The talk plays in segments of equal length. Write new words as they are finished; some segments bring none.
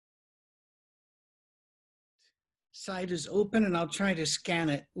side is open and I'll try to scan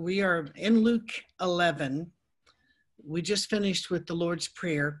it. We are in Luke 11. We just finished with the Lord's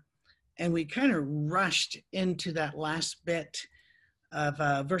Prayer, and we kind of rushed into that last bit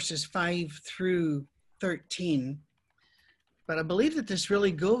of verses 5 through 13. But I believe that this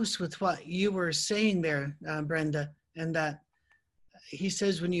really goes with what you were saying there, Brenda, and that he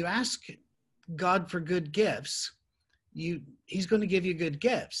says when you ask God for good gifts, he's going to give you good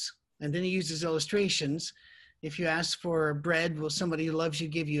gifts. And then he uses illustrations. If you ask for bread, will somebody who loves you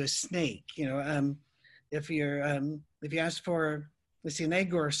give you a snake? If you ask for, let's see, an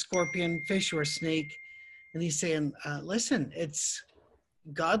egg or a scorpion, fish or a snake, and he's saying, listen, it's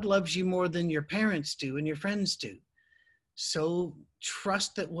God loves you more than your parents do and your friends do. So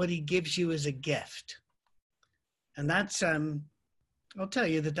trust that what he gives you is a gift. And that's, I'll tell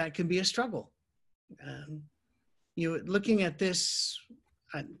you that can be a struggle. Looking at this,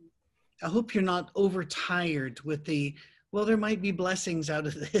 I hope you're not overtired with there might be blessings out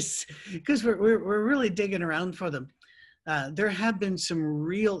of this, because we're really digging around for them. There have been some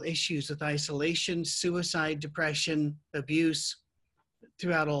real issues with isolation, suicide, depression, abuse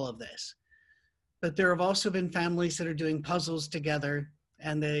throughout all of this. But there have also been families that are doing puzzles together,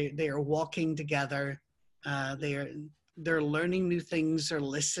 and they are walking together. They're learning new things, they're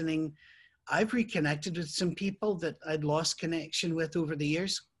listening. I've reconnected with some people that I'd lost connection with over the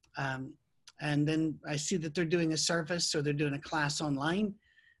years. And then I see that they're doing a service or they're doing a class online,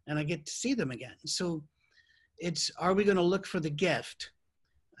 and I get to see them again. So are we going to look for the gift?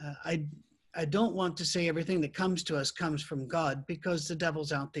 I don't want to say everything that comes to us comes from God, because the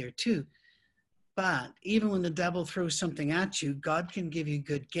devil's out there too. But even when the devil throws something at you, God can give you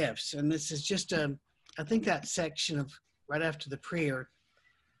good gifts. And this is just I think that section of right after the prayer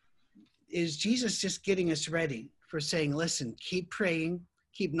is Jesus just getting us ready for saying, listen, keep praying,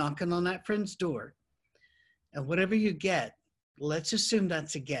 keep knocking on that friend's door. And whatever you get, let's assume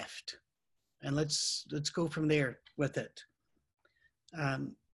that's a gift. And let's go from there with it.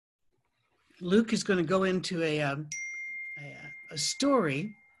 Luke is going to go into a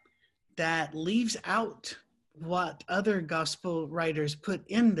story that leaves out what other gospel writers put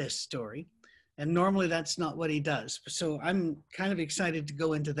in this story. And normally that's not what he does. So I'm kind of excited to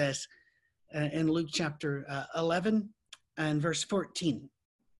go into this in Luke chapter 11 and verse 14.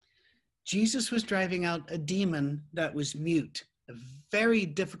 Jesus was driving out a demon that was mute. A very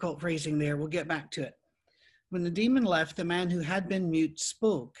difficult phrasing there. We'll get back to it. When the demon left, the man who had been mute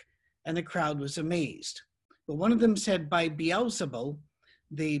spoke, and the crowd was amazed. But one of them said, by Beelzebul,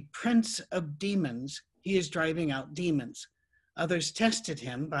 the prince of demons, he is driving out demons. Others tested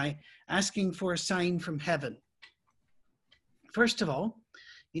him by asking for a sign from heaven. First of all,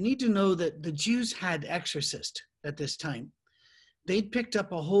 you need to know that the Jews had exorcists at this time. They'd picked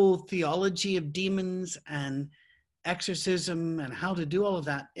up a whole theology of demons and exorcism and how to do all of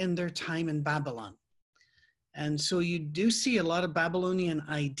that in their time in Babylon. And so you do see a lot of Babylonian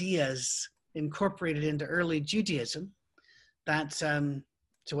ideas incorporated into early Judaism. That's the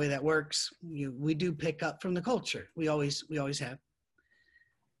way that works. We do pick up from the culture. We always have.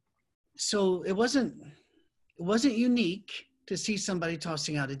 So it wasn't unique to see somebody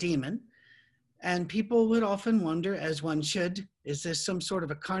tossing out a demon. And people would often wonder, as one should, is this some sort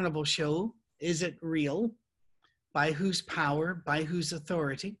of a carnival show? Is it real? By whose power? By whose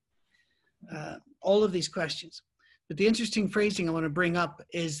authority? All of these questions. But the interesting phrasing I want to bring up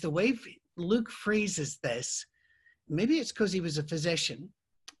is the way Luke phrases this. Maybe it's because he was a physician.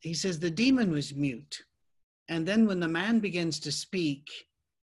 He says the demon was mute. And then when the man begins to speak,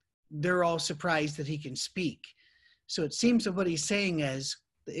 they're all surprised that he can speak. So it seems that what he's saying is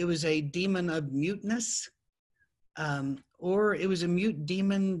it was a demon of muteness, or it was a mute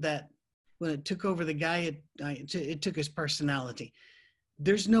demon that when it took over the guy, it took his personality.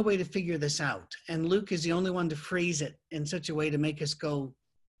 There's no way to figure this out. And Luke is the only one to phrase it in such a way to make us go,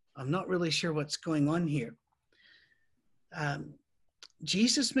 I'm not really sure what's going on here.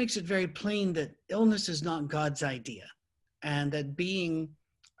 Jesus makes it very plain that illness is not God's idea, and that being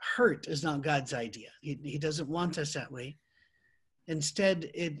hurt is not God's idea. He doesn't want us that way.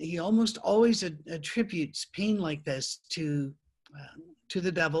 Instead, he almost always attributes pain like this to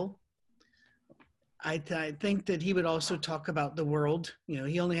the devil. I think that he would also talk about the world.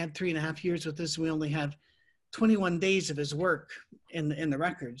 He only had 3.5 years with us. We only have 21 days of his work in the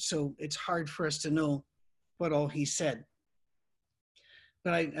record. So it's hard for us to know what all he said.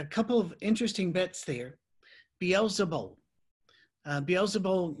 But a couple of interesting bits there. Beelzebul.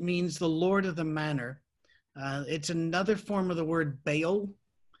 Beelzebul means the Lord of the Manor. It's another form of the word Baal.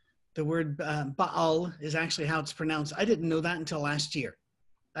 The word Baal is actually how it's pronounced. I didn't know that until last year.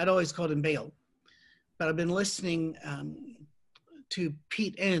 I'd always called him Baal. but I've been listening to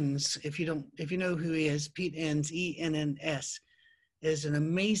Pete Enns. If you know who he is, Pete Enns, E-N-N-S, is an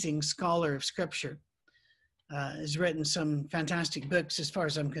amazing scholar of Scripture. Has written some fantastic books as far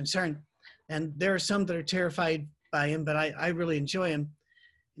as I'm concerned. And there are some that are terrified by him, but I really enjoy him.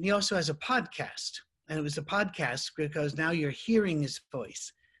 And he also has a podcast. And it was a podcast because now you're hearing his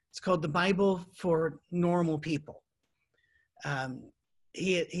voice. It's called The Bible for Normal People.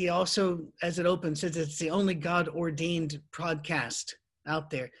 He also, as it opens, says it's the only God-ordained podcast out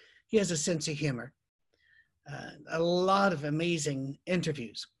there. He has a sense of humor. A lot of amazing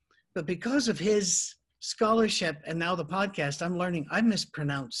interviews. But because of his scholarship and now the podcast, I'm learning I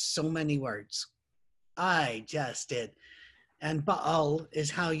mispronounced so many words. I just did. And Baal is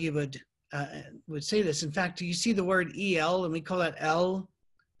how you would say this. In fact, you see the word El, and we call that El,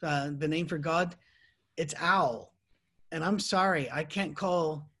 the name for God. It's Owl. And I'm sorry, I can't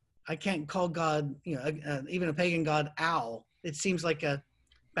call God, even a pagan god, Owl. It seems like a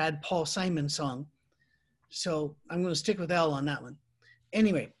bad Paul Simon song. So I'm going to stick with El on that one.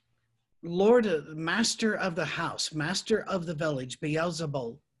 Anyway, Lord, master of the house, master of the village,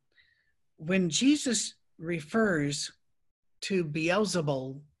 Beelzebul. When Jesus refers to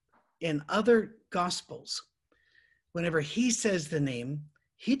Beelzebul in other gospels, whenever he says the name,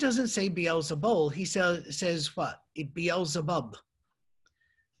 he doesn't say Beelzebul, he says what? Beelzebub.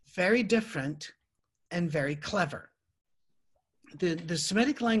 Very different and very clever. The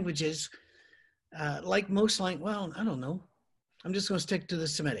Semitic languages, like most well, I don't know. I'm just going to stick to the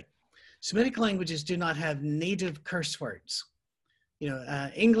Semitic. Semitic languages do not have native curse words.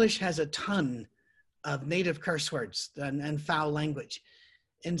 English has a ton of native curse words and foul language.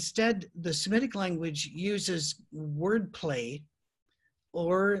 Instead, the Semitic language uses wordplay,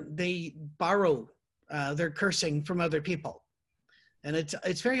 or they borrow their cursing from other people. And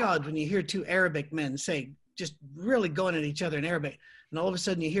it's very odd when you hear two Arabic men say, just really going at each other in Arabic, and all of a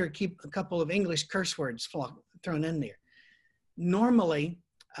sudden you hear a couple of English curse words thrown in there. Normally,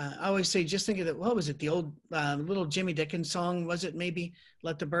 I always say, just think of it, what was it, the old little Jimmy Dickens song, was it maybe,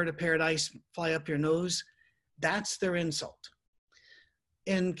 let the bird of paradise fly up your nose? That's their insult.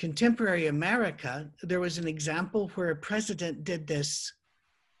 In contemporary America, there was an example where a president did this,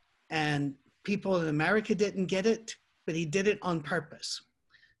 and people in America didn't get it, but he did it on purpose.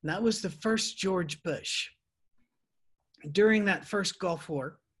 And that was the first George Bush. During that first Gulf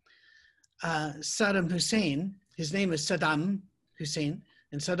War, Saddam Hussein, his name is Saddam Hussein,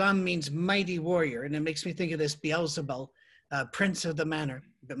 and Saddam means mighty warrior, and it makes me think of this Beelzebul, prince of the manor,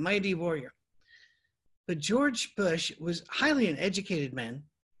 but mighty warrior. But George Bush was highly an educated man,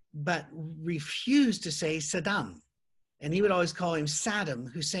 but refused to say Saddam. And he would always call him Saddam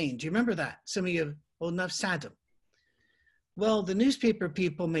Hussein. Do you remember that? Some of you old enough, Saddam. Well, the newspaper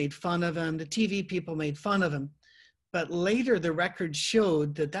people made fun of him. The TV people made fun of him. But later the record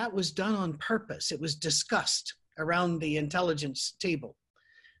showed that that was done on purpose. It was discussed around the intelligence table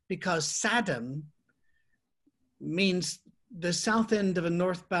because Saddam means the south end of a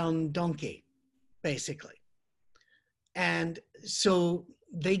northbound donkey, basically. And so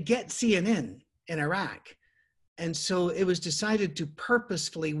they get CNN in Iraq. And so it was decided to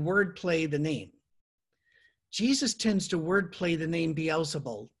purposefully wordplay the name. Jesus tends to wordplay the name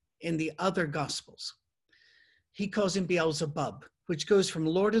Beelzebul in the other Gospels. He calls him Beelzebub, which goes from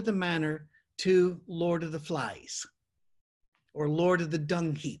Lord of the Manor to Lord of the Flies, or Lord of the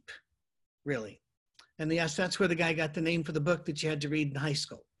Dung Heap, really. And yes, that's where the guy got the name for the book that you had to read in high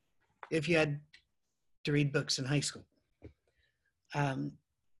school, if you had to read books in high school.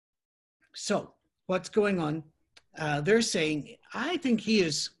 So what's going on? They're saying, I think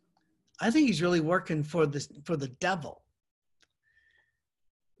he's really working for the devil.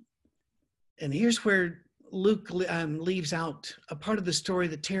 And here's where Luke leaves out a part of the story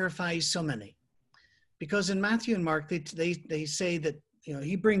that terrifies so many, because in Matthew and Mark they say that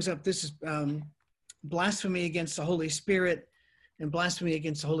he brings up this is blasphemy against the Holy Spirit, and blasphemy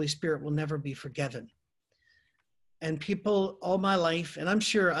against the Holy Spirit will never be forgiven. And people all my life, and I'm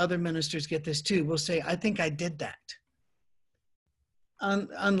sure other ministers get this too, will say, I think I did that.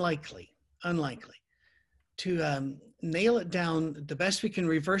 Unlikely. To nail it down, the best we can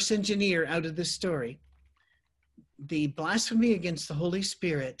reverse engineer out of this story, the blasphemy against the Holy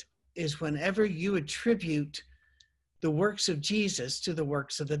Spirit is whenever you attribute the works of Jesus to the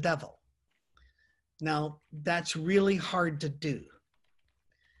works of the devil. Now, that's really hard to do.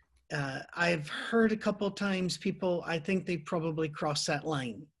 I've heard a couple of times people, I think they probably crossed that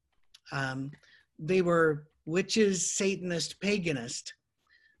line. They were witches, Satanist, paganist,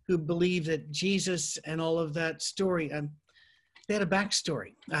 who believe that Jesus and all of that story, they had a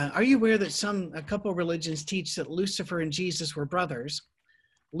backstory. Are you aware that a couple of religions teach that Lucifer and Jesus were brothers?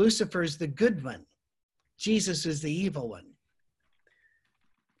 Lucifer's the good one. Jesus is the evil one.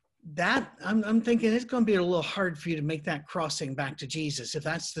 That, I'm thinking it's going to be a little hard for you to make that crossing back to Jesus if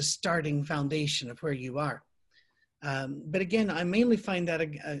that's the starting foundation of where you are. But again, I mainly find that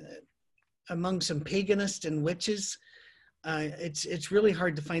among some paganists and witches. It's really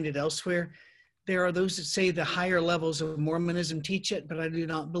hard to find it elsewhere. There are those that say the higher levels of Mormonism teach it, but I do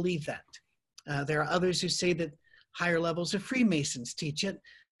not believe that. There are others who say that higher levels of Freemasons teach it,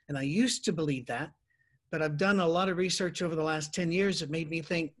 and I used to believe that, but I've done a lot of research over the last 10 years that made me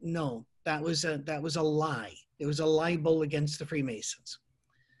think, no, that was a lie. It was a libel against the Freemasons.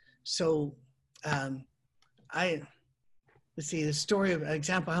 So let's see, the story of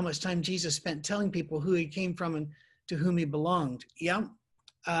example, how much time Jesus spent telling people who he came from and to whom he belonged. Yeah.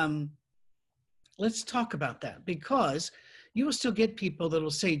 Let's talk about that, because you will still get people that will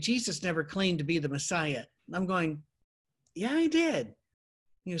say, Jesus never claimed to be the Messiah. And I'm going, yeah, he did.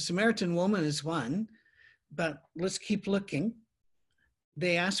 Samaritan woman is one, but let's keep looking.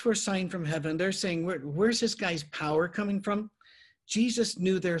 They asked for a sign from heaven. They're saying, where's this guy's power coming from? Jesus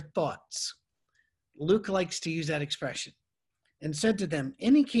knew their thoughts. Luke likes to use that expression, and said to them,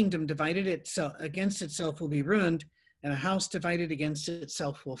 any kingdom divided against itself will be ruined, and a house divided against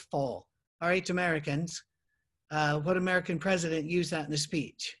itself will fall. All right, Americans, what American president used that in a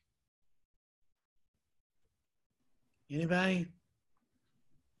speech? Anybody?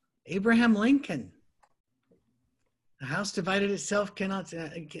 Abraham Lincoln. The house divided itself cannot,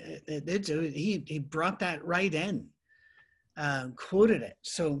 he brought that right in, quoted it.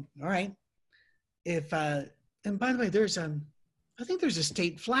 So, all right. And by the way, I think there's a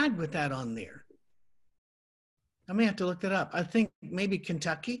state flag with that on there. I may have to look that up. I think maybe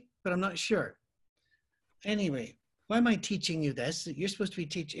Kentucky, but I'm not sure. Anyway, why am I teaching you this? You're supposed to be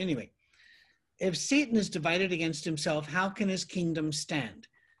teaching. Anyway, if Satan is divided against himself, how can his kingdom stand?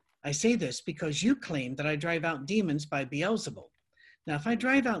 I say this because you claim that I drive out demons by Beelzebul. Now, if I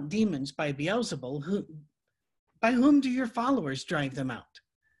drive out demons by Beelzebul, by whom do your followers drive them out?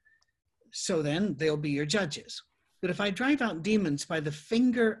 So then they'll be your judges. But if I drive out demons by the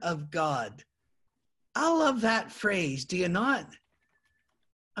finger of God, I love that phrase. Do you not?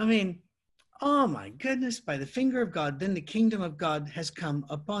 I mean, oh my goodness, by the finger of God, then the kingdom of God has come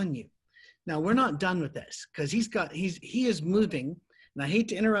upon you. Now, we're not done with this, because he is moving, and I hate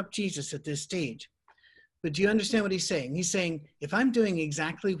to interrupt Jesus at this stage, but do you understand what he's saying? He's saying, if I'm doing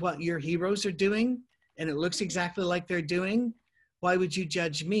exactly what your heroes are doing, and it looks exactly like they're doing, why would you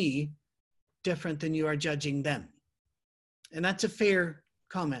judge me different than you are judging them? And that's a fair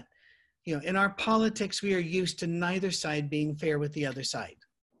comment. In our politics, we are used to neither side being fair with the other side.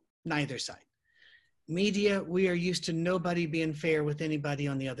 Neither side. Media, we are used to nobody being fair with anybody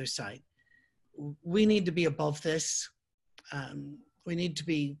on the other side. We need to be above this. We need to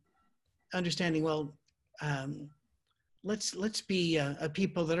be understanding, well, let's be a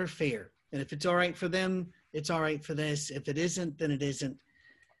people that are fair. And if it's all right for them, it's all right for this. If it isn't, then it isn't.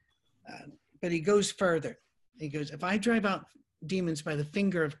 But he goes further. He goes, if I drive out demons by the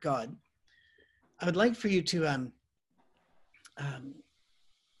finger of God, I would like for you to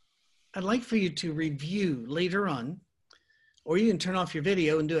review later on, or you can turn off your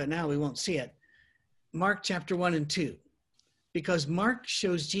video and do it now. We won't see it. Mark chapter 1 and 2, because Mark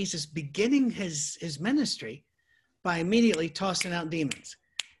shows Jesus beginning his ministry by immediately tossing out demons,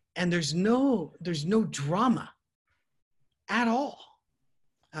 and there's no drama at all.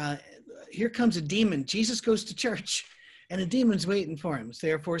 Here comes a demon. Jesus goes to church, and a demon's waiting for him. So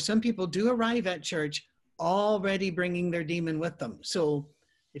therefore, some people do arrive at church already bringing their demon with them. So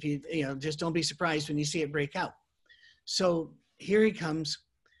if you just don't be surprised when you see it break out. So here he comes,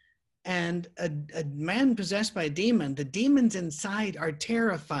 and a man possessed by a demon, the demons inside are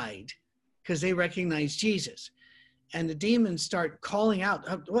terrified because they recognize Jesus. And the demons start calling out,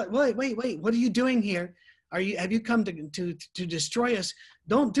 wait, what are you doing here? Have you come to destroy us?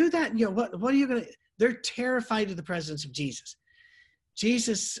 Don't do that. What are you going to? They're terrified of the presence of Jesus.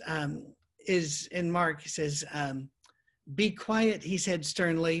 Jesus is in Mark, he says, be quiet, he said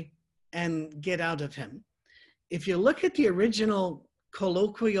sternly, and get out of him. If you look at the original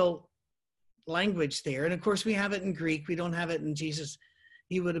colloquial language there, and of course we have it in Greek, we don't have it in Jesus.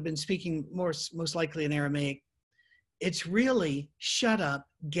 He would have been speaking most likely in Aramaic. It's really shut up,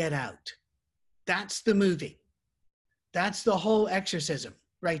 get out. That's the movie. That's the whole exorcism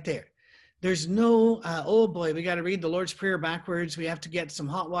right there. There's no, oh boy, we got to read the Lord's Prayer backwards. We have to get some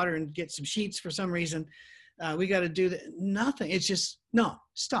hot water and get some sheets for some reason. We got to do that. Nothing. It's just, no,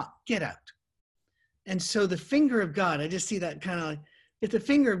 stop, get out. And so the finger of God, I just see that kind of like, if the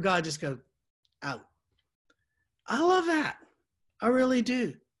finger of God just goes out. I love that. I really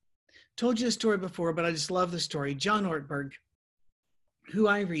do. Told you a story before, but I just love the story. John Ortberg, who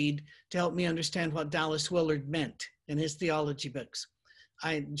I read to help me understand what Dallas Willard meant in his theology books.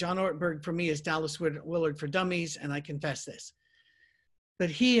 John Ortberg for me is Dallas Willard for dummies, and I confess this.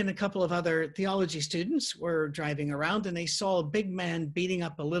 But he and a couple of other theology students were driving around, and they saw a big man beating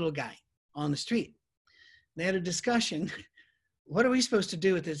up a little guy on the street. They had a discussion. What are we supposed to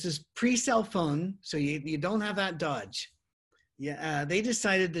do with this? This is pre-cell phone, so you don't have that dodge. Yeah, they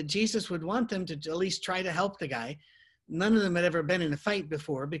decided that Jesus would want them to at least try to help the guy. None of them had ever been in a fight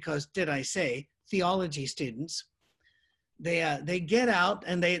before because, did I say, theology students. They get out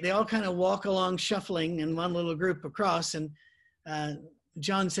and they all kind of walk along shuffling in one little group across, and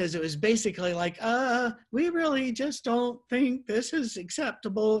John says it was basically like, we really just don't think this is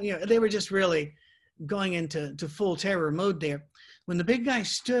acceptable. You know, they were just really going into full terror mode there. When the big guy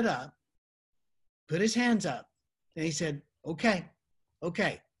stood up, put his hands up, and he said, okay,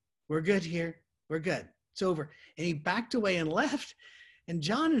 we're good here. We're good. It's over. And he backed away and left. And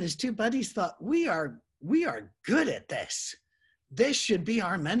John and his two buddies thought, we are good at this. This should be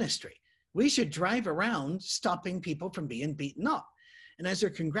our ministry. We should drive around stopping people from being beaten up. And as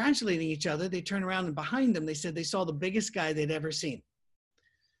they're congratulating each other, they turn around and behind them, they said they saw the biggest guy they'd ever seen.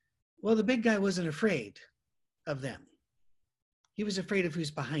 Well, the big guy wasn't afraid of them. He was afraid of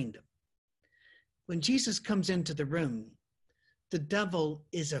who's behind him. When Jesus comes into the room, the devil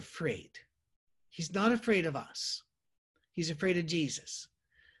is afraid. He's not afraid of us. He's afraid of Jesus.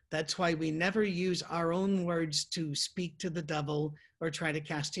 That's why we never use our own words to speak to the devil or try to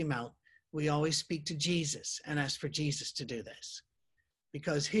cast him out. We always speak to Jesus and ask for Jesus to do this,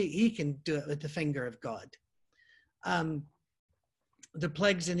 because he can do it with the finger of God. The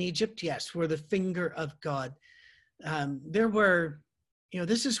plagues in Egypt, yes, were the finger of God. There were,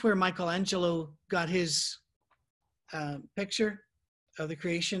 this is where Michelangelo got his picture of the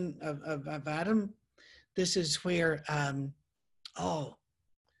creation of Adam. This is where,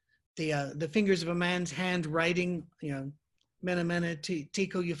 the fingers of a man's hand writing, mene mene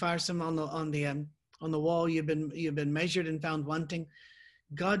tekel upharsin on the wall. You've been measured and found wanting.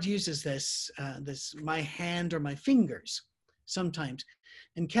 God uses this my hand or my fingers sometimes.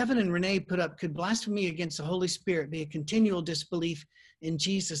 And Kevin and Renee put up, could blasphemy against the Holy Spirit be a continual disbelief in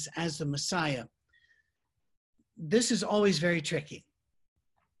Jesus as the Messiah? This is always very tricky.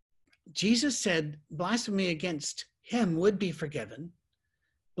 Jesus said blasphemy against him would be forgiven.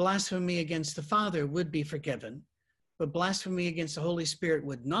 Blasphemy against the Father would be forgiven, but blasphemy against the Holy Spirit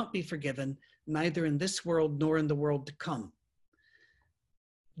would not be forgiven, neither in this world nor in the world to come.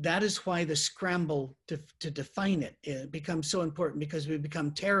 That is why the scramble to define it becomes so important, because we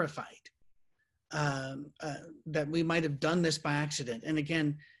become terrified that we might have done this by accident. And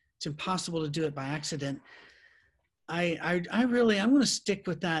again, it's impossible to do it by accident. I'm going to stick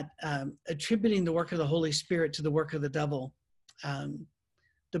with that, attributing the work of the Holy Spirit to the work of the devil.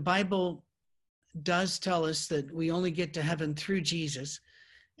 The Bible does tell us that we only get to heaven through Jesus.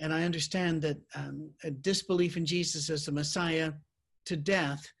 And I understand that a disbelief in Jesus as the Messiah to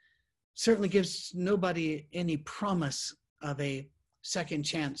death certainly gives nobody any promise of a second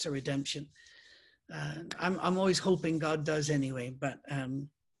chance or redemption. I'm always hoping God does anyway, but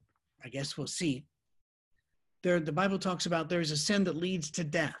I guess we'll see. The Bible talks about there's a sin that leads to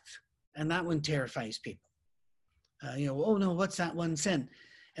death, and that one terrifies people. Oh no, what's that one sin?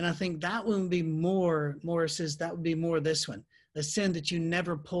 And I think that one would be more this one, the sin that you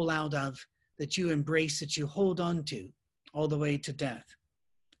never pull out of, that you embrace, that you hold on to all the way to death.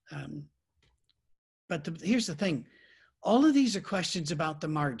 But here's the thing. All of these are questions about the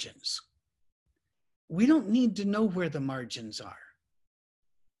margins. We don't need to know where the margins are.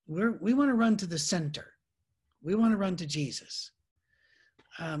 We want to run to the center. We want to run to Jesus.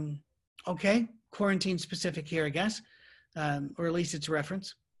 Okay, quarantine specific here, I guess, or at least it's a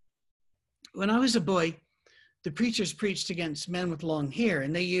reference. When I was a boy, the preachers preached against men with long hair,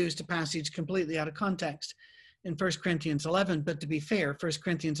 and they used a passage completely out of context in 1 Corinthians 11. But to be fair, 1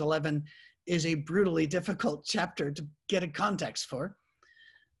 Corinthians 11 is a brutally difficult chapter to get a context for.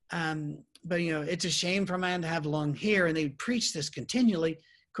 But it's a shame for a man to have long hair, and they would preach this continually.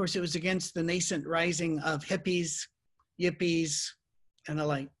 Of course, it was against the nascent rising of hippies, yippies, and the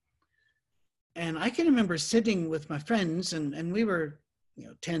like. And I can remember sitting with my friends, and we were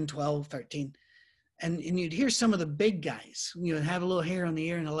 10, 12, 13, and you'd hear some of the big guys, have a little hair on the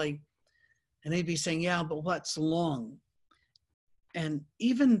ear and the leg, and they'd be saying, yeah, but what's long? And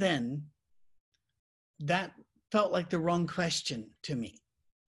even then, that felt like the wrong question to me.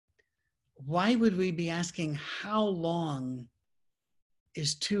 why would we be asking how long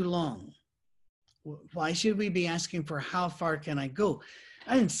is too long? Why should we be asking for how far can I go?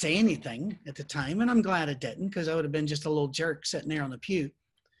 I didn't say anything at the time, and I'm glad I didn't, because I would have been just a little jerk sitting there on the pew.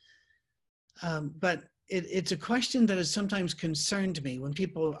 But it's a question that has sometimes concerned me when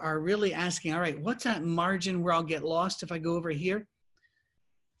people are really asking, all right, what's that margin where I'll get lost if I go over here?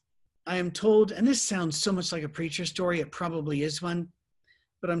 I am told, and this sounds so much like a preacher story, it probably is one,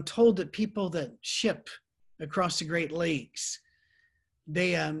 but I'm told that people that ship across the Great Lakes,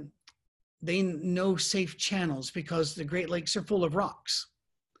 they know safe channels because the Great Lakes are full of rocks.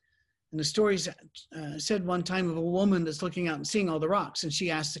 And the stories said one time of a woman that's looking out and seeing all the rocks, and she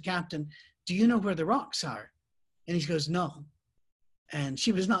asked the captain, do you know where the rocks are? And he goes, no. And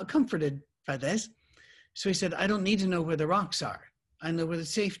she was not comforted by this. So he said, I don't need to know where the rocks are. I know where the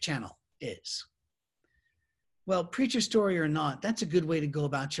safe channel is. Well, preacher story or not, that's a good way to go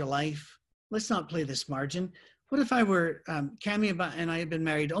about your life. Let's not play this margin. What if I were, Cammie and I have been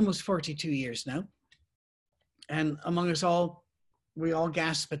married almost 42 years now. And among us all, we all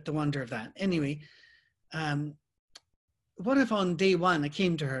gasp at the wonder of that. Anyway, what if on day one I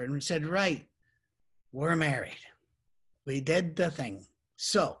came to her and said, right, we're married. We did the thing.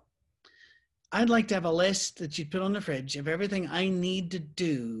 So I'd like to have a list that you put on the fridge of everything I need to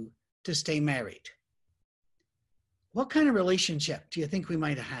do to stay married. What kind of relationship do you think we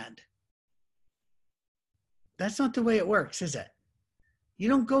might have had? That's not the way it works, is it? You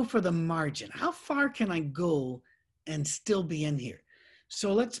don't go for the margin. How far can I go and still be in here?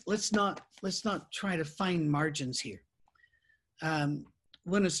 So let's not try to find margins here. We're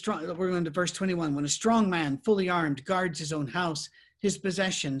going to verse 21. When a strong man, fully armed, guards his own house, his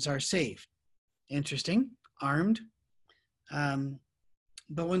possessions are safe. Interesting, armed.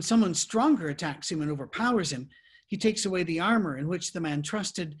 But when someone stronger attacks him and overpowers him, he takes away the armor in which the man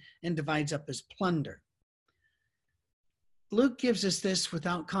trusted and divides up his plunder. Luke gives us this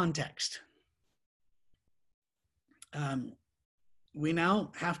without context. We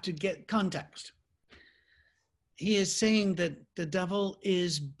now have to get context. He is saying that the devil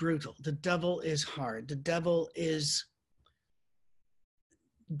is brutal. The devil is hard. The devil is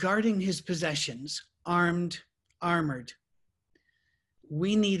guarding his possessions, armed, armored.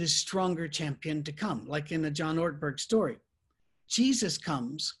 We need a stronger champion to come, like in the John Ortberg story. Jesus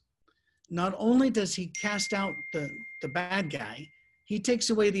comes. Not only does he cast out the bad guy, he takes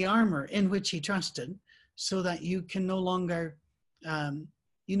away the armor in which he trusted so that you can no longer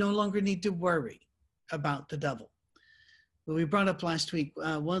need to worry about the devil. Well, we brought up last week,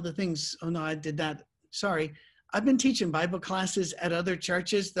 one of the things, oh no, I did that, sorry. I've been teaching Bible classes at other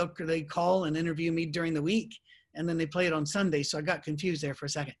churches. They call and interview me during the week, and then they play it on Sunday, so I got confused there for a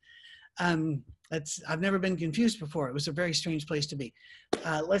second. I've never been confused before. It was a very strange place to be.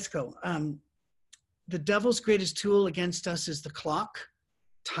 Let's go. The devil's greatest tool against us is the clock,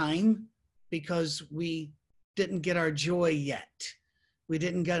 time, because we didn't get our joy yet. We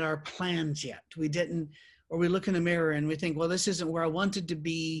didn't get our plans yet. Or we look in the mirror and we think, well, this isn't where I wanted to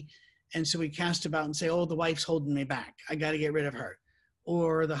be. And so we cast about and say, oh, the wife's holding me back. I got to get rid of her.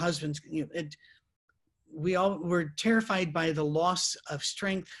 Or the husband's, we're terrified by the loss of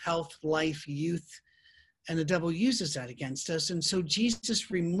strength, health, life, youth, and the devil uses that against us. And so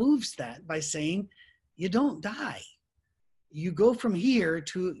Jesus removes that by saying, you don't die. You go from here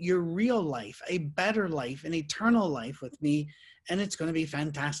to your real life, a better life, an eternal life with me, and it's going to be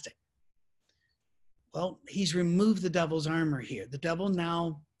fantastic. Well, he's removed the devil's armor here. The devil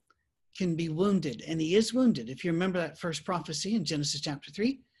now can be wounded, and he is wounded. If you remember that first prophecy in Genesis chapter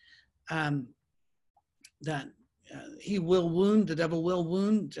 3, that he will wound, the devil will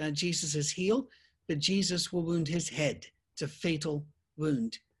wound Jesus' heel, but Jesus will wound his head. It's a fatal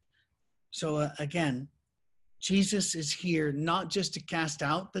wound. So again, Jesus is here not just to cast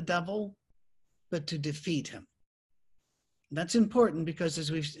out the devil, but to defeat him. That's important because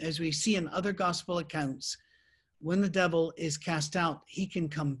as we see in other gospel accounts, when the devil is cast out, he can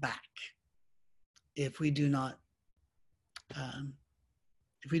come back if we do not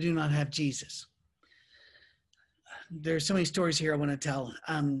have Jesus. There's so many stories here I want to tell.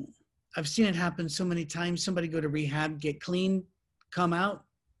 I've seen it happen so many times. Somebody go to rehab, get clean, come out,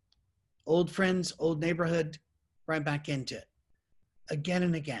 old friends, old neighborhood, right back into it, again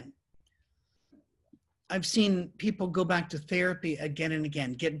and again. I've seen people go back to therapy again and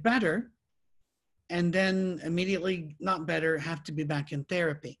again, get better, and then immediately not better, have to be back in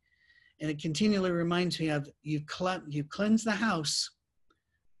therapy. And it continually reminds me of, you cleansed the house,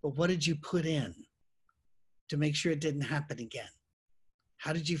 but what did you put in to make sure it didn't happen again?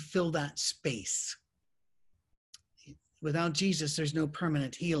 How did you fill that space? Without Jesus, there's no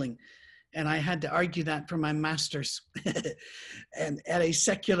permanent healing. And I had to argue that for my master's and at a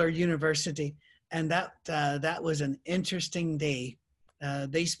secular university. And that was an interesting day.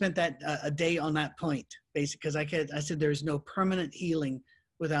 They spent a day on that point, basically, because I said there's no permanent healing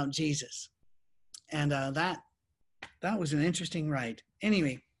without Jesus. And that was an interesting ride.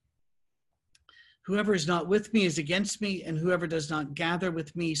 Anyway, whoever is not with me is against me, and whoever does not gather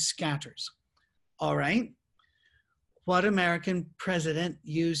with me scatters. All right. What American president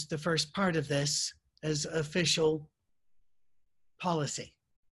used the first part of this as official policy?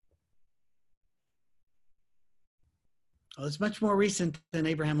 Well, it's much more recent than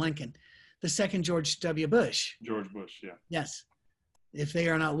Abraham Lincoln. The second George W. Bush. George Bush, yeah. Yes. If they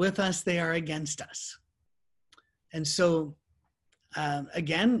are not with us, they are against us. And so,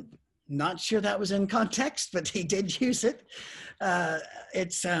 again, not sure that was in context, but he did use it.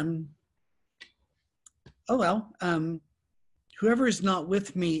 Whoever is not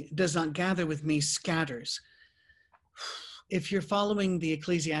with me, does not gather with me, scatters. If you're following the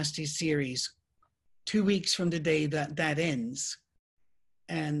Ecclesiastes series, 2 weeks from today that ends,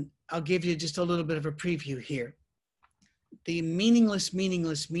 and I'll give you just a little bit of a preview here. The meaningless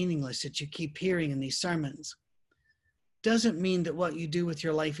that you keep hearing in these sermons doesn't mean that what you do with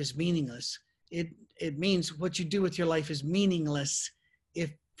your life is meaningless. It means what you do with your life is meaningless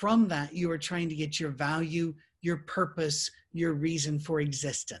if from that you are trying to get your value, your purpose, your reason for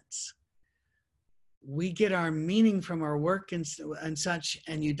existence. We get our meaning from our work and such,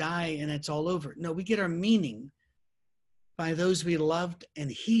 and you die and it's all over. No, we get our meaning by those we loved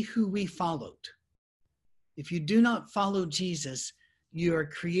and he who we followed. If you do not follow Jesus, you are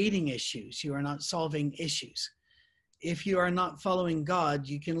creating issues. You are not solving issues. If you are not following God,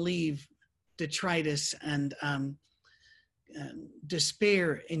 you can leave detritus and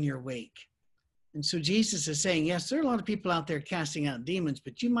despair in your wake. And so Jesus is saying, yes, there are a lot of people out there casting out demons,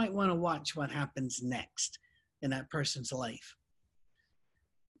 but you might want to watch what happens next in that person's life.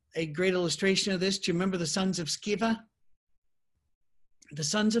 A great illustration of this, do you remember the sons of Sceva? The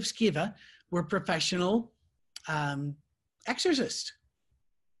sons of Sceva were professional exorcists.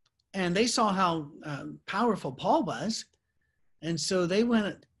 And they saw how powerful Paul was. And so they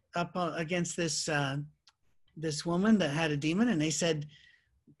went up against this woman that had a demon, and they said,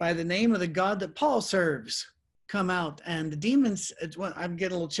 by the name of the God that Paul serves, come out. And the demons, I'm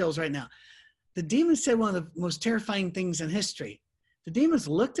getting a little chills right now. The demons said one of the most terrifying things in history. The demons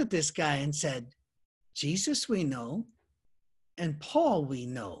looked at this guy and said, Jesus we know, and Paul we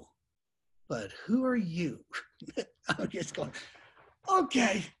know, but who are you? I'm just going,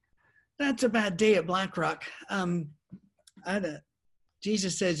 okay, that's a bad day at BlackRock.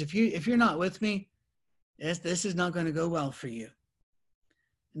 Jesus says, if you're not with me, this is not going to go well for you.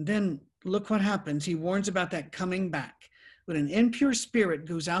 And then look what happens. He warns about that coming back. When an impure spirit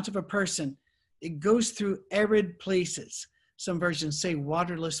goes out of a person, it goes through arid places. Some versions say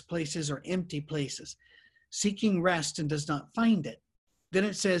waterless places or empty places, seeking rest and does not find it. Then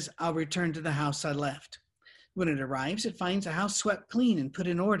it says, I'll return to the house I left. When it arrives, it finds a house swept clean and put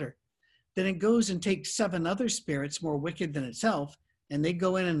in order. Then it goes and takes 7 other spirits more wicked than itself, and they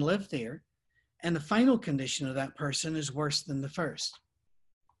go in and live there. And the final condition of that person is worse than the first.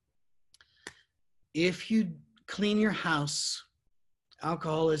 If you clean your house,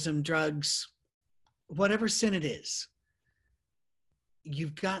 alcoholism, drugs, whatever sin it is,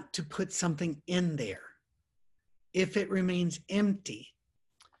 you've got to put something in there. If it remains empty,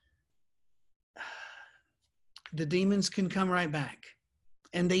 the demons can come right back.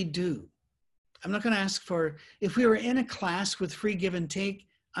 And they do. I'm not going to ask for, if we were in a class with free give and take,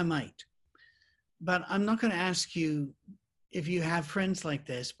 I might. But I'm not going to ask you if you have friends like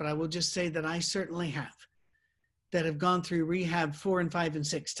this, but I will just say that I certainly have, that have gone through rehab 4 and 5 and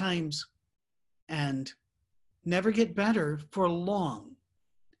 6 times and never get better for long.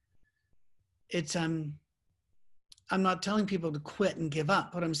 It's, I'm not telling people to quit and give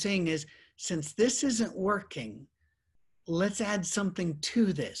up. What I'm saying is, since this isn't working, let's add something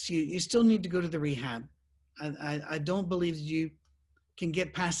to this. You still need to go to the rehab. I don't believe you can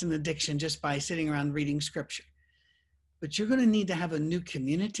get past an addiction just by sitting around reading scripture. But you're going to need to have a new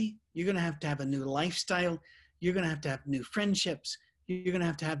community. You're going to have a new lifestyle. You're going to have new friendships. You're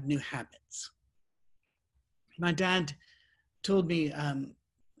going to have new habits. My dad told me, and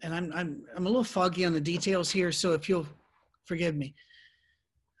I'm a little foggy on the details here, so if you'll forgive me.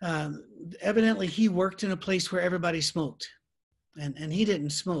 Evidently, he worked in a place where everybody smoked, and he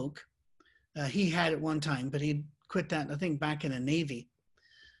didn't smoke. He had at one time, but he quit that, I think, back in the Navy.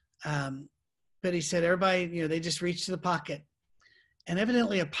 But he said everybody, they just reached to the pocket. And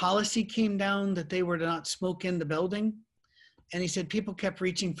evidently a policy came down that they were to not smoke in the building. And he said people kept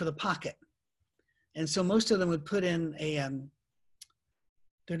reaching for the pocket. And so most of them would put in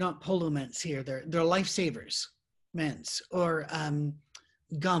they're not polo mints here, they're lifesavers mints, or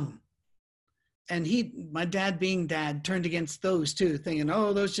gum. And my dad being dad, turned against those too, thinking,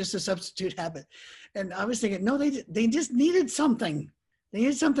 oh, those just a substitute habit. And I was thinking, no, they just needed something. They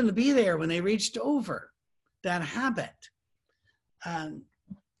needed something to be there when they reached over that habit.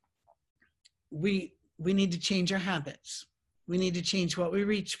 We need to change our habits. We need to change what we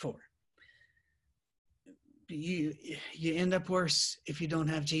reach for. You end up worse if you don't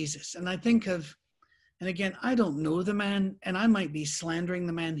have Jesus. And I think of, and again, I don't know the man, and I might be slandering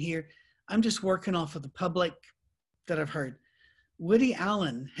the man here. I'm just working off of the public that I've heard. Woody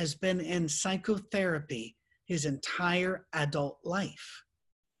Allen has been in psychotherapy his entire adult life.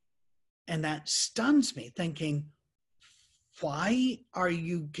 And that stuns me, thinking, why are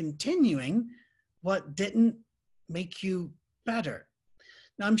you continuing what didn't make you better?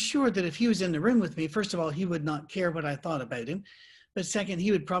 Now, I'm sure that if he was in the room with me, first of all, he would not care what I thought about him. But second,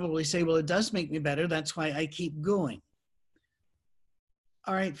 he would probably say, well, it does make me better. That's why I keep going.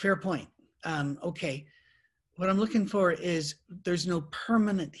 All right, fair point. Okay, what I'm looking for is there's no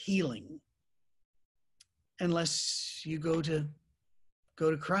permanent healing unless you go to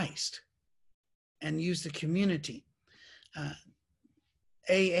Christ and use the community.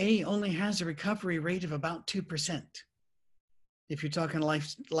 AA only has a recovery rate of about 2%. If you're talking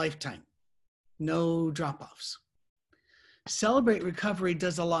lifetime, no drop-offs. Celebrate Recovery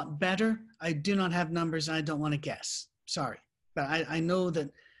does a lot better. I do not have numbers, and I don't want to guess. Sorry. But I know that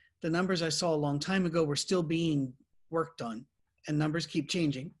the numbers I saw a long time ago were still being worked on, and numbers keep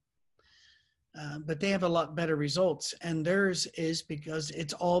changing. But they have a lot better results, and theirs is because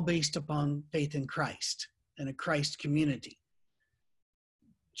it's all based upon faith in Christ and a Christ community.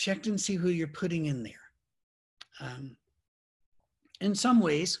 Check and see who you're putting in there. In some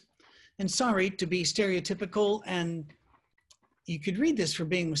ways, and sorry to be stereotypical, and you could read this for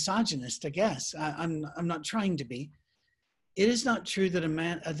being misogynist, I guess. I'm not trying to be. It is not true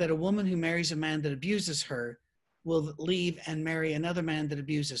that a woman who marries a man that abuses her will leave and marry another man that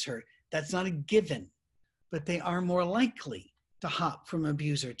abuses her. That's not a given, but they are more likely to hop from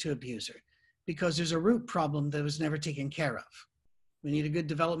abuser to abuser because there's a root problem that was never taken care of. We need a good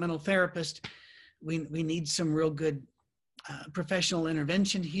developmental therapist. We need some real good professional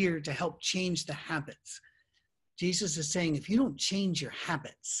intervention here to help change the habits. Jesus is saying, if you don't change your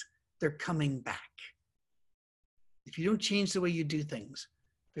habits, they're coming back. If you don't change the way you do things,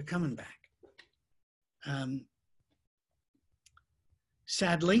 they're coming back.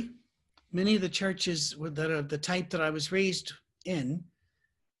 Sadly, many of the churches that are the type that I was raised in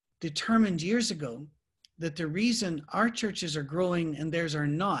determined years ago that the reason our churches are growing and theirs are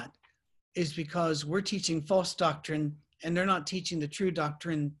not is because we're teaching false doctrine and they're not teaching the true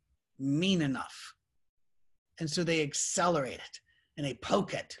doctrine mean enough. And so they accelerate it and they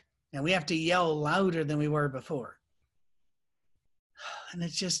poke it. And we have to yell louder than we were before. And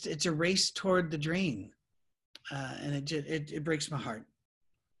it's a race toward the drain. And it breaks my heart.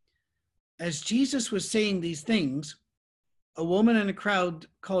 As Jesus was saying these things, a woman in a crowd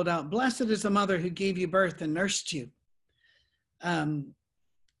called out, "Blessed is the mother who gave you birth and nursed you."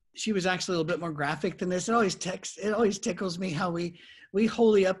 She was actually a little bit more graphic than this. It always tickles me how we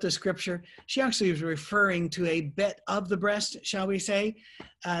holy up the scripture. She actually was referring to a bit of the breast, shall we say,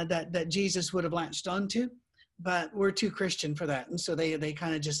 that Jesus would have latched onto, but we're too Christian for that. And so they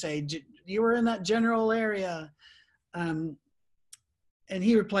kind of just say, you were in that general area. And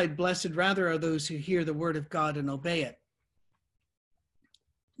he replied, "Blessed rather are those who hear the word of God and obey it."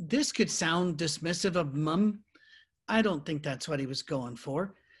 This could sound dismissive of mom. I don't think that's what he was going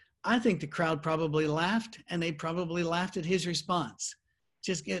for. I think the crowd probably laughed, and they probably laughed at his response.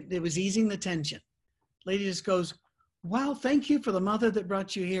 It was easing the tension. Lady just goes, "Wow, thank you for the mother that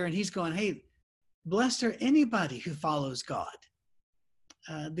brought you here." And he's going, "Hey, blessed are anybody who follows God."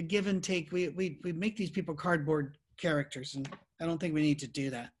 The give and take, we make these people cardboard characters, and I don't think we need to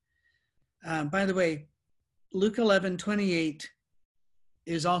do that. By the way, Luke 11:28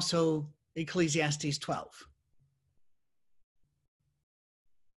 is also Ecclesiastes 12.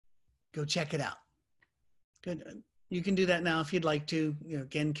 Go check it out. Good. You can do that now if you'd like to.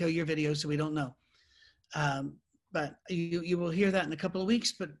 Again, kill your video so we don't know. But you will hear that in a couple of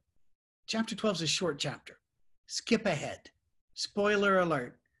weeks. But chapter 12 is a short chapter. Skip ahead. Spoiler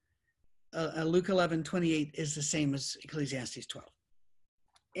alert. Luke 11:28 is the same as Ecclesiastes 12.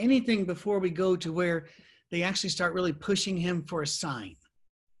 Anything before we go to where they actually start really pushing him for a sign.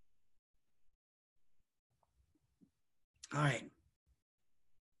 All right.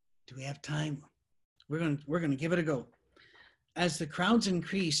 Do we have time? We're going to give it a go. As the crowds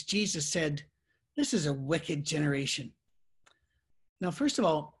increased, Jesus said, this is a wicked generation. Now, first of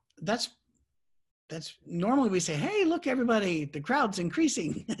all, that's normally we say, hey, look, everybody, the crowd's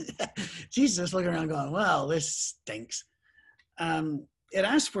increasing. Jesus is looking around going, well, this stinks. It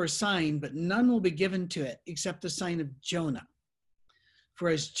asks for a sign, but none will be given to it except the sign of Jonah. For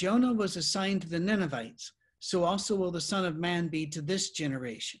as Jonah was a sign to the Ninevites, so also will the Son of Man be to this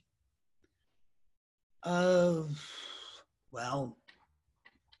generation.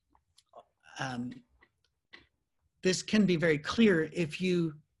 This can be very clear if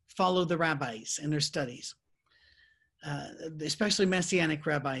you follow the rabbis and their studies, especially Messianic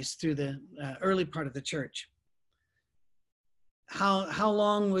rabbis through the early part of the church. How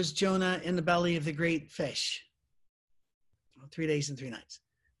long was Jonah in the belly of the great fish? 3 days and 3 nights.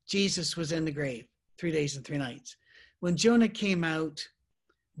 Jesus was in the grave 3 days and 3 nights. When Jonah came out,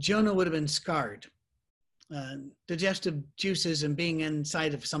 Jonah would have been scarred. Digestive juices and being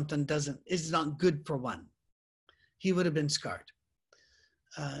inside of something is not good for one. He would have been scarred.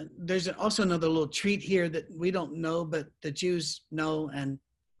 There's also another little treat here that we don't know, but the Jews know and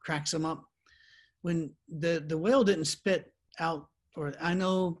cracks them up. When the whale didn't spit out, or I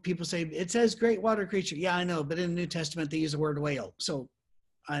know people say it says great water creature. Yeah, I know, but in the New Testament they use the word whale. So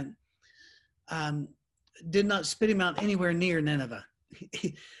I did not spit him out anywhere near Nineveh.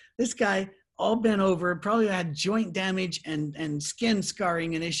 This guy, all bent over, probably had joint damage and skin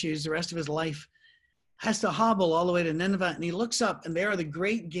scarring and issues the rest of his life, has to hobble all the way to Nineveh, and he looks up, and there are the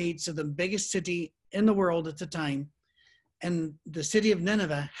great gates of the biggest city in the world at the time, and the city of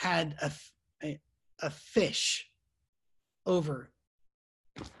Nineveh had a fish over.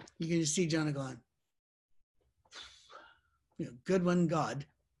 You can just see Jonah going, good one, God.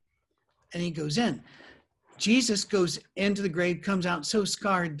 And he goes in. Jesus goes into the grave, comes out so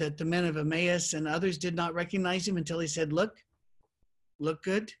scarred that the men of Emmaus and others did not recognize him until he said, look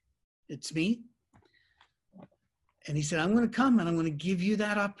good, it's me. And he said, I'm going to come and I'm going to give you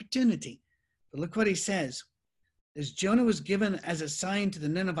that opportunity. But look what he says. As Jonah was given as a sign to the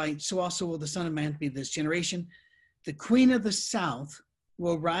Ninevites, so also will the Son of Man be this generation. The queen of the south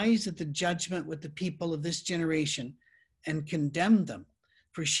will rise at the judgment with the people of this generation and condemn them.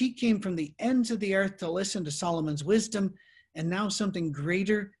 For she came from the ends of the earth to listen to Solomon's wisdom, and now something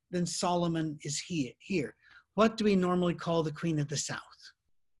greater than Solomon is here. What do we normally call the queen of the south?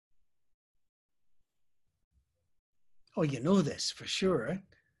 Oh, you know this for sure.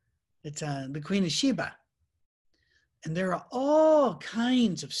 It's the Queen of Sheba. And there are all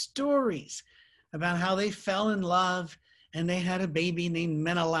kinds of stories about how they fell in love and they had a baby named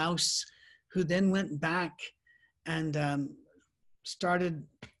Menelaus, who then went back and started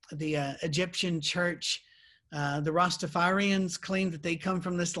the Egyptian church. The Rastafarians claim that they come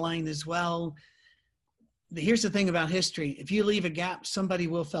from this line as well. Here's the thing about history. If you leave a gap, somebody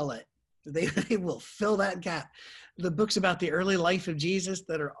will fill it. They will fill that gap. The books about the early life of Jesus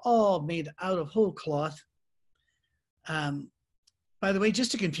that are all made out of whole cloth. By the way,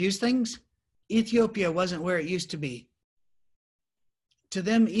 just to confuse things, Ethiopia wasn't where it used to be. To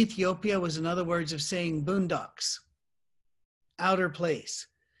them, Ethiopia was another words of saying boondocks, outer place.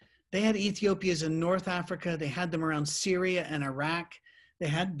 They had Ethiopias in North Africa. They had them around Syria and Iraq.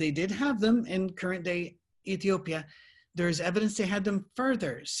 They did have them in current day Ethiopia. There's evidence they had them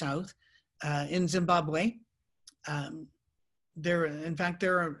further south in Zimbabwe. There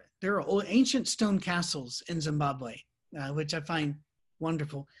are old ancient stone castles in Zimbabwe, which I find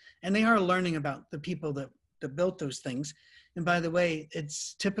wonderful. And they are learning about the people that built those things. And by the way,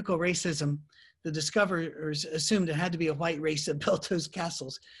 it's typical racism. The discoverers assumed it had to be a white race that built those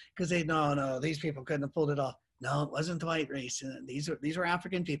castles because no, these people couldn't have pulled it off. No, it wasn't the white race. These were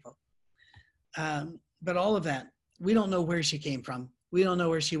African people. But all of that, we don't know where she came from. We don't know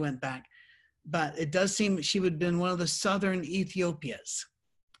where she went back. But it does seem she would have been one of the southern Ethiopias.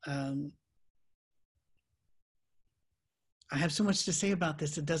 I have so much to say about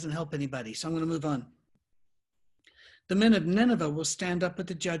this, it doesn't help anybody. So I'm going to move on. The men of Nineveh will stand up at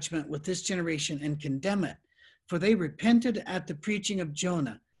the judgment with this generation and condemn it, for they repented at the preaching of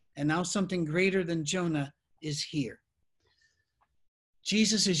Jonah, and now something greater than Jonah is here.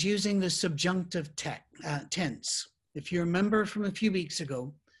 Jesus is using the subjunctive tense. If you remember from a few weeks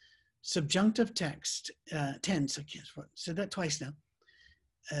ago, subjunctive tense, I said that twice now,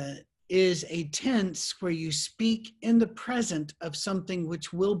 is a tense where you speak in the present of something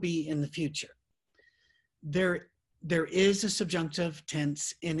which will be in the future. There is a subjunctive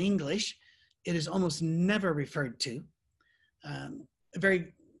tense in English. It is almost never referred to. A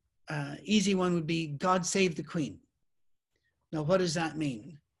very easy one would be, God save the Queen. Now, what does that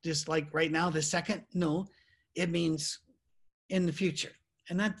mean? Just like right now, the second? No, it means in the future.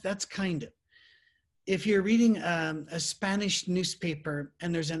 And that's kind of. if you're reading a Spanish newspaper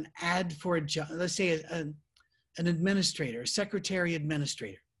and there's an ad for a job, let's say an administrator, a secretary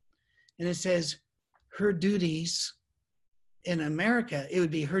administrator, and it says her duties in America, it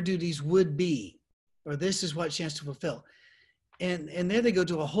would be her duties would be, or this is what she has to fulfill. And there they go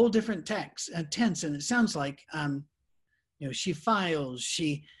to a whole different tense, and it sounds like, she files,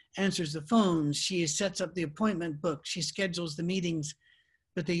 she answers the phone, she sets up the appointment book, she schedules the meetings,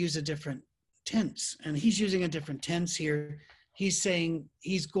 but they use a different tense. And he's using a different tense here. He's saying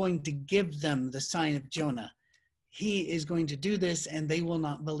he's going to give them the sign of Jonah. He is going to do this and they will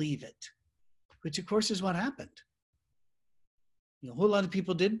not believe it, which of course is what happened. A whole lot of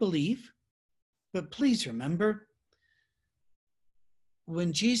people did believe, but please remember,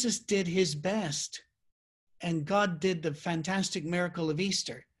 when Jesus did his best and God did the fantastic miracle of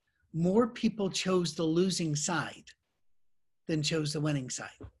Easter, more people chose the losing side than chose the winning side.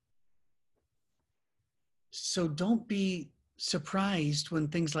 So don't be surprised when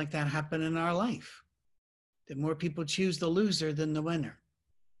things like that happen in our life, that more people choose the loser than the winner.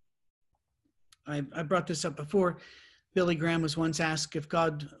 I brought this up before. Billy Graham was once asked if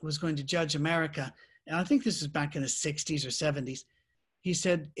God was going to judge America, and I think this is back in the 60s or 70s. He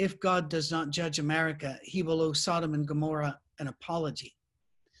said, if God does not judge America, he will owe Sodom and Gomorrah an apology.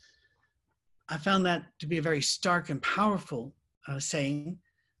 I found that to be a very stark and powerful saying.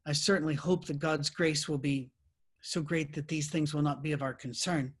 I certainly hope that God's grace will be so great that these things will not be of our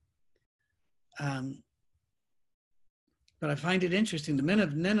concern. But I find it interesting. The men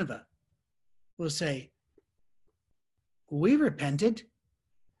of Nineveh will say, we repented.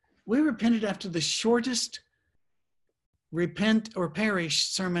 We repented after the shortest repent or perish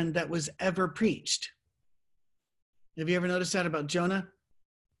sermon that was ever preached. Have you ever noticed that about Jonah?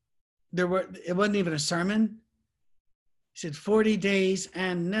 It wasn't even a sermon. He said, 40 days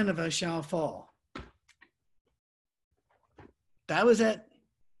and Nineveh shall fall. That was it.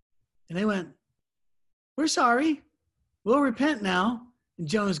 And they went, we're sorry. We'll repent now. And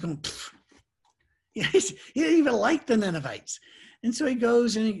Jonah's going, pfft. He didn't even like the Ninevites. And so he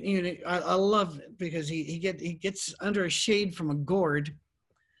goes and I love it because he gets under a shade from a gourd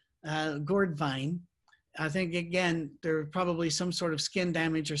vine. I think, again, there was probably some sort of skin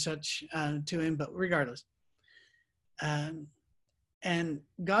damage or such to him, but regardless. And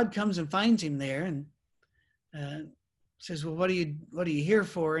God comes and finds him there and says, well, what are you here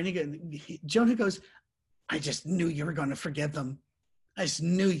for? And Jonah goes, I just knew you were going to forgive them. I just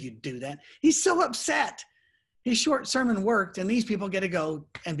knew you'd do that. He's so upset. His short sermon worked, and these people get to go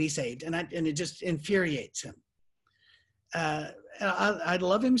and be saved, and it just infuriates him. I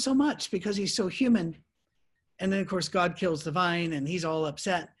love him so much because he's so human. And then, of course, God kills the vine, and he's all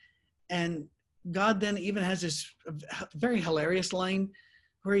upset. And God then even has this very hilarious line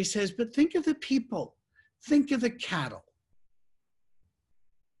where he says, but think of the people, think of the cattle.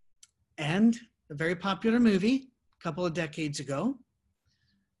 And a very popular movie a couple of decades ago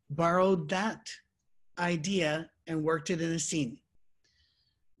borrowed that idea and worked it in a scene.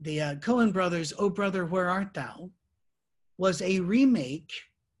 The Coen brothers' Oh Brother, Where Art Thou? Was a remake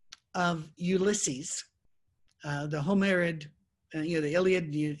of Ulysses, the Homeric, the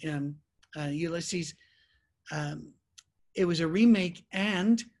Iliad, Ulysses. It was a remake,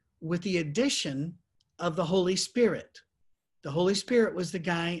 and with the addition of the Holy Spirit. The Holy Spirit was the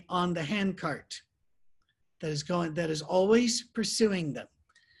guy on the handcart that is always pursuing them.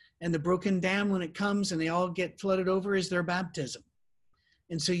 And the broken dam, when it comes and they all get flooded over, is their baptism.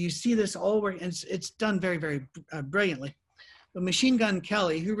 And so you see this all work, and it's done very, very brilliantly. But Machine Gun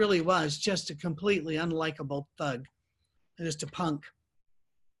Kelly, who really was just a completely unlikable thug, just a punk,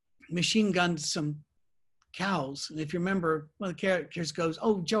 machine gunned some cows. And if you remember, one of the characters goes,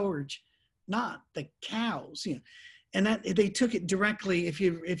 "Oh, George, not the cows," And that they took it directly. If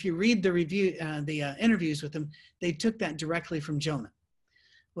you read the review, the interviews with them, they took that directly from Jonah.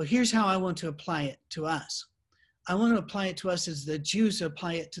 Well, here's how I want to apply it to us. I want to apply it to us as the Jews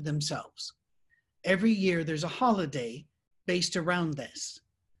apply it to themselves. Every year there's a holiday based around this.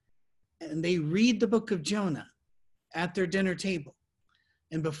 And they read the book of Jonah at their dinner table.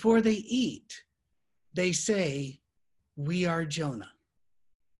 And before they eat, they say, "We are Jonah."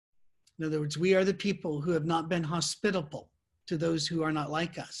 In other words, we are the people who have not been hospitable to those who are not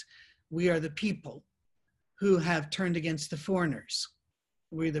like us. We are the people who have turned against the foreigners.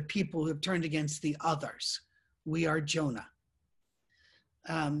 We're the people who have turned against the others. We are Jonah.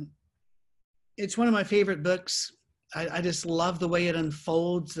 It's one of my favorite books. I just love the way it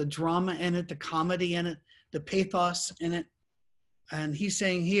unfolds, the drama in it, the comedy in it, the pathos in it. And he's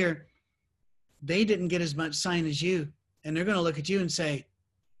saying here, they didn't get as much sign as you. And they're going to look at you and say,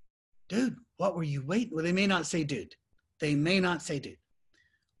 "Dude, what were you waiting? Well, they may not say dude. They may not say dude.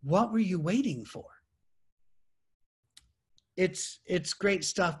 What were you waiting for? It's great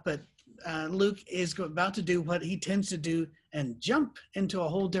stuff, but Luke is about to do what he tends to do and jump into a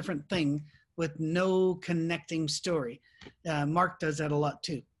whole different thing with no connecting story. Mark does that a lot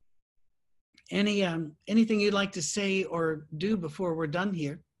too. Anything you'd like to say or do before we're done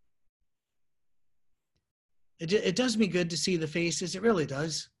here? It does me good to see the faces. It really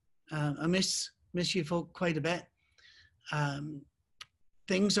does. I miss you folk quite a bit.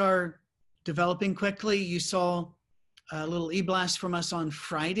 Things are developing quickly. You saw a little e-blast from us on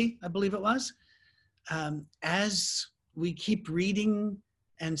Friday, I believe it was. As we keep reading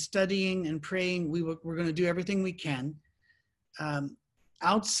and studying and praying, we're going to do everything we can.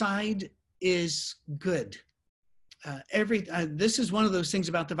 Outside is good. This is one of those things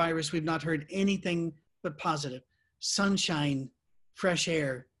about the virus. We've not heard anything but positive. Sunshine, fresh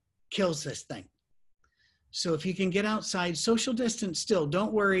air kills this thing. So if you can get outside, social distance still,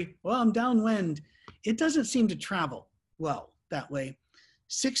 don't worry, well, I'm downwind. It doesn't seem to travel well that way.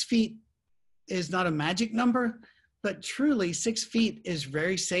 6 feet is not a magic number, but truly 6 feet is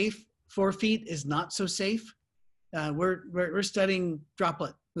very safe. 4 feet is not so safe. We're studying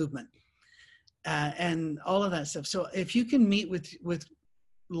droplet movement and all of that stuff. So if you can meet with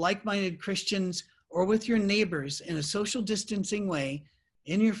like-minded Christians or with your neighbors in a social distancing way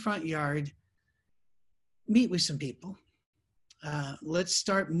in your front yard, meet with some people. Let's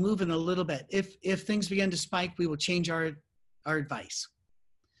start moving a little bit. If things begin to spike, we will change our advice.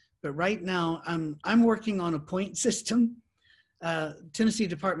 But right now, I'm working on a point system. Tennessee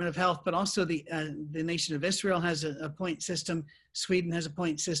Department of Health, but also the nation of Israel has a point system. Sweden has a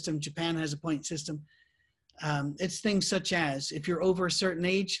point system. Japan has a point system. It's things such as, if you're over a certain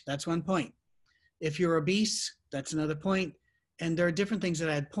age, that's 1 point. If you're obese, that's another point. And there are different things that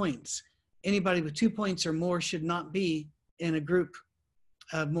add points. Anybody with 2 points or more should not be in a group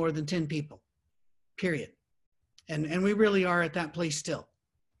of more than 10 people, period. And we really are at that place still.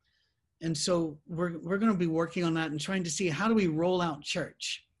 And so we're going to be working on that and trying to see, how do we roll out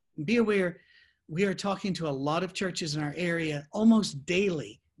church? Be aware, we are talking to a lot of churches in our area almost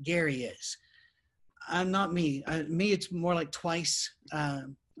daily. Gary is. I'm not me. Me, it's more like twice,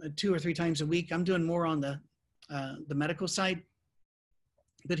 2 or 3 times a week. I'm doing more on the medical side,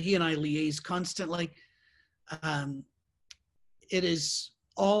 but he and I liaise constantly. It is,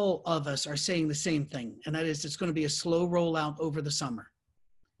 all of us are saying the same thing, and that is, it's going to be a slow rollout over the summer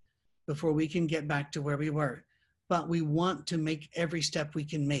before we can get back to where we were. But we want to make every step we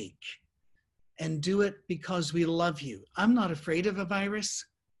can make and do it because we love you. I'm not afraid of a virus.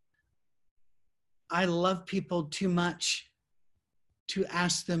 I love people too much to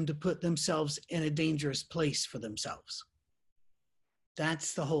ask them to put themselves in a dangerous place for themselves.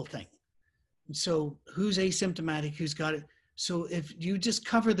 That's the whole thing. And so who's asymptomatic, who's got it? So if you just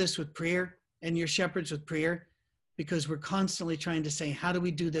cover this with prayer and your shepherds with prayer, because we're constantly trying to say, how do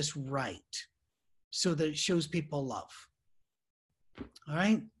we do this right so that it shows people love? All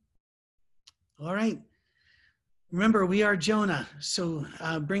right? All right. Remember, we are Jonah, so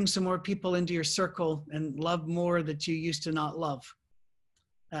bring some more people into your circle and love more that you used to not love.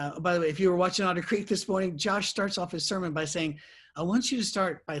 By the way, if you were watching Otter Creek this morning, Josh starts off his sermon by saying, I want you to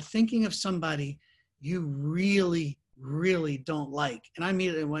start by thinking of somebody you really, really don't like. And I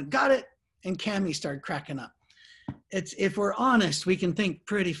immediately went, got it. And Cammie started cracking up. If we're honest, we can think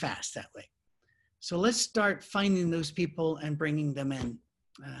pretty fast that way. So let's start finding those people and bringing them in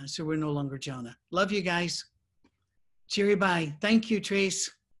so we're no longer Jonah. Love you guys. Cheery bye. Thank you, Trace.